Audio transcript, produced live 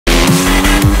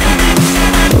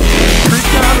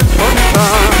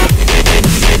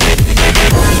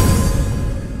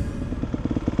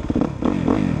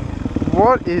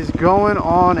What is going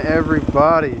on,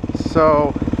 everybody?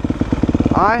 So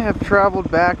I have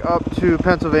traveled back up to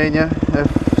Pennsylvania.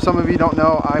 If some of you don't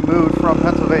know, I moved from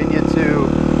Pennsylvania to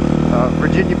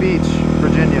Virginia Beach,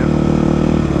 Virginia,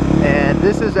 and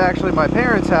this is actually my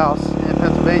parents' house in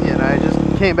Pennsylvania, and I just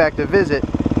came back to visit.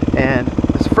 And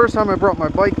it's the first time I brought my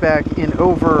bike back in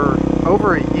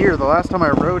over a year. The last time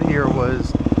I rode here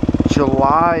was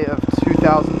July of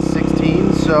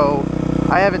 2016, so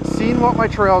I haven't seen what my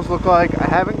trails look like. I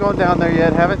haven't gone down there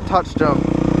yet, haven't touched them,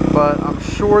 but I'm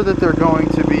sure that they're going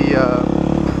to be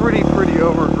pretty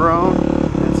overgrown,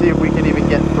 and see if we can even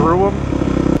get through them.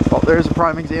 Oh, there's a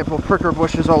prime example. Pricker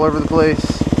bushes all over the place,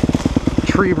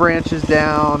 tree branches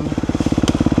down.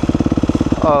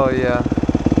 Oh yeah,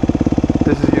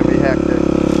 this is gonna be hectic.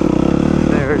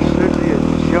 There should be a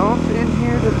jump in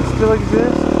here. Does it still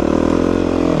exist?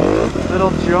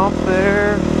 Little jump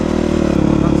there.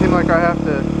 Doesn't seem like I have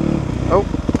to. Oh,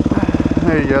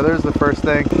 there you go. There's the first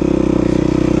thing.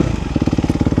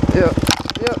 Yep,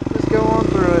 just go on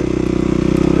through it.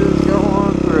 Just go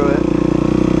on through it.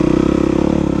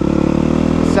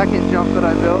 Second jump that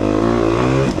I built,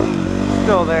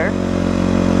 still there.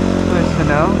 Nice to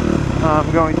know.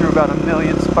 I'm going through about 1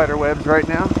 million spider webs right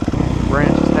now.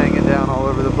 Branches hanging down all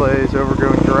over the place,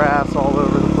 overgrown grass all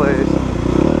over the place.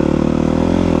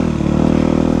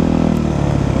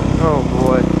 Oh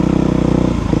boy.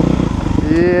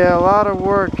 Yeah, a lot of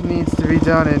work needs to be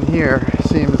done in here,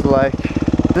 seems like.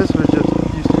 This was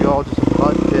used to be all just a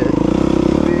mud pit.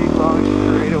 Big long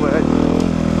straightaway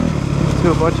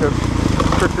to a bunch of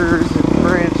prickers and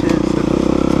branches and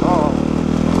oh.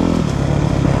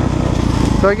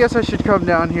 So I guess I should come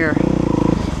down here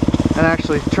and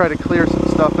actually try to clear some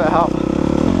stuff out.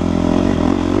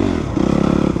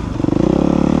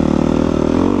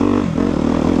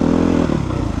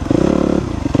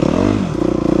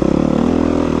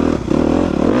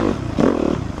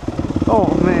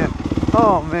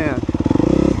 Oh man.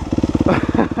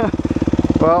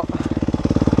 Well,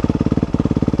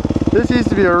 this used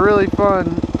to be a really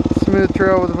fun, smooth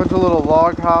trail with a bunch of little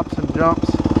log hops and jumps.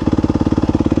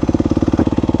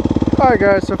 Alright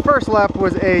guys, so first lap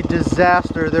was a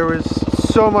disaster. There was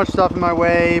so much stuff in my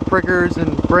way, prickers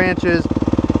and branches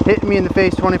hitting me in the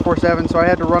face 24/7, so I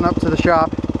had to run up to the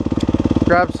shop,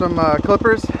 grab some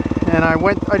clippers, and I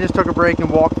just took a break and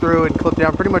walked through and clipped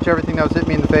down pretty much everything that was hitting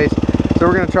me in the face. So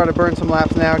we're going to try to burn some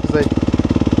laps now because I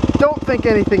don't think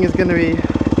anything is going to be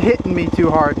hitting me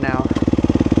too hard now.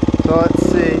 So let's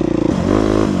see.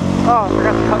 Oh, I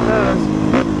forgot to cut those.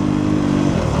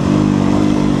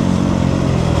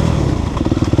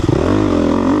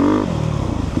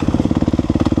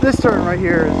 This turn right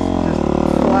here is just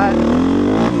flat,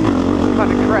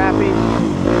 kind of crappy.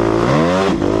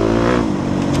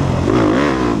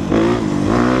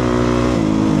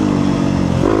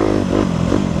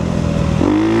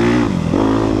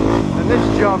 This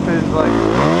jump is like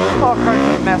all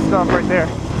kinds of messed up right there,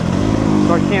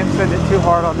 so I can't send it too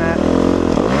hard on that.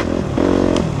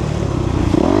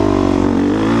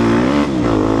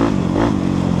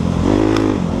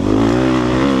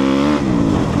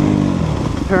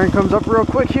 Turn comes up real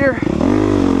quick here.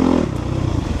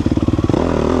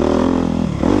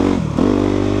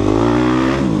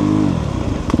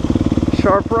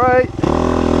 Sharp right.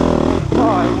 Oh,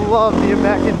 I love being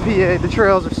back in PA. The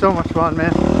trails are so much fun,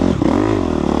 man.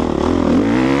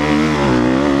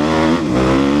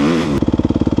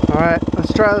 Alright,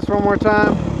 let's try this one more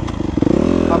time.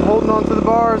 I'm holding on to the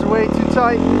bars way too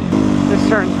tight. This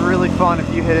turn's really fun if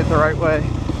you hit it the right way.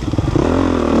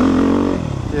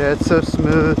 Yeah, it's so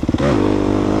smooth.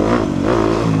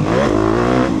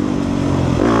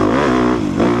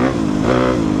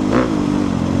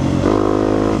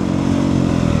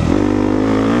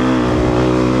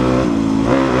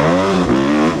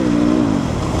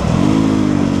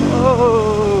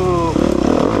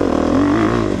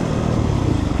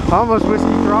 I almost whiskey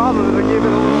throttled it. I gave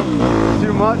it a little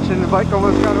too much and the bike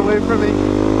almost got away from me.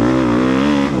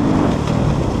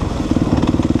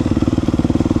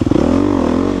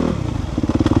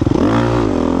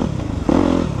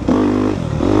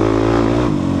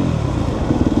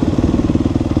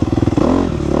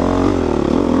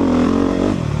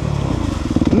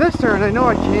 In this turn, I know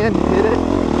I can hit it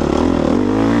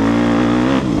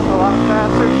a lot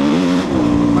faster.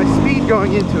 My speed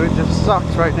going into it just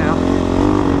sucks right now.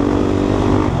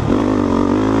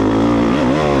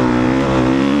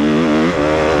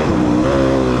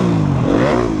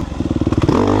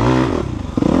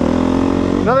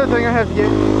 Another thing I have to get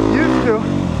used to,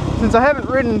 since I haven't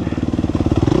ridden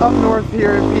up north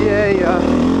here in PA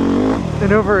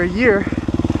in over a year,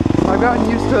 I've gotten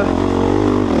used to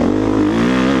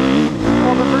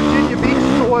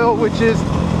soil, which is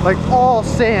like all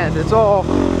sand. It's all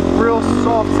real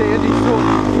soft, sandy soil.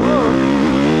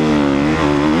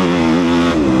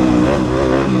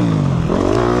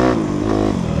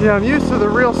 Yeah, I'm used to the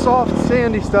real soft,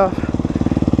 sandy stuff,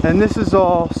 and this is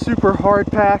all super hard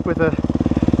packed with a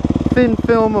thin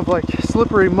film of like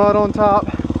slippery mud on top.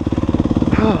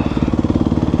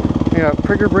 I got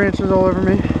pricker branches all over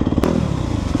me.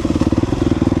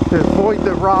 To avoid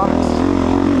the rocks.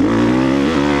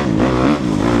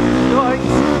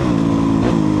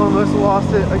 Yikes! Almost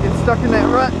lost it. I get stuck in that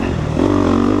rut.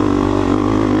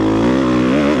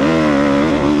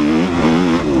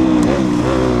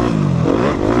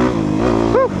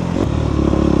 Whew.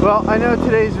 Well, I know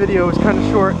today's video was kind of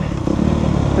short.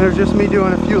 It was just me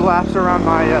doing a few laps around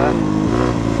my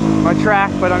my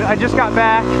track, but I just got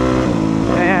back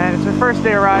and it's my first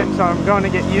day of riding, so I'm going to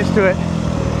get used to it.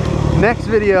 Next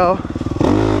video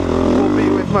will be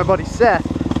with my buddy Seth,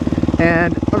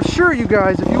 and I'm sure you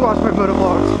guys, if you watch my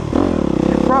motovlogs,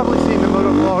 you've probably seen the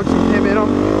motovlogs with him in them.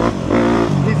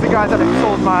 He's the guy that I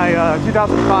sold my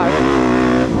 2005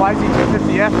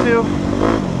 YZ250 to,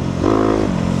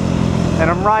 and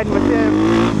I'm riding with him.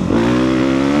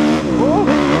 Woo!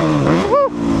 Woo!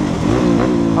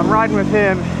 I'm riding with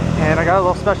him, and I got a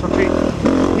little special treat.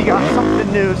 He got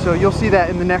something new, so you'll see that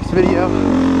in the next video.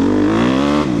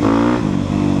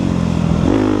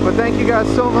 But thank you guys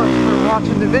so much for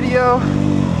watching the video.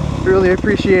 Really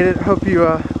appreciate it. Hope you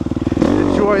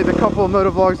enjoy the couple of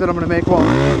motovlogs that I'm going to make while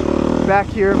I'm back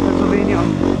here in Pennsylvania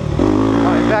on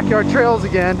my backyard trails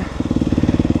again.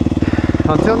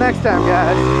 Until next time,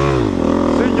 guys.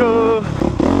 See ya!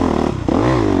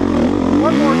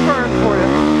 One more turn for you.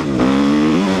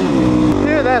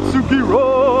 Hear that Suzuki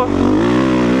roar!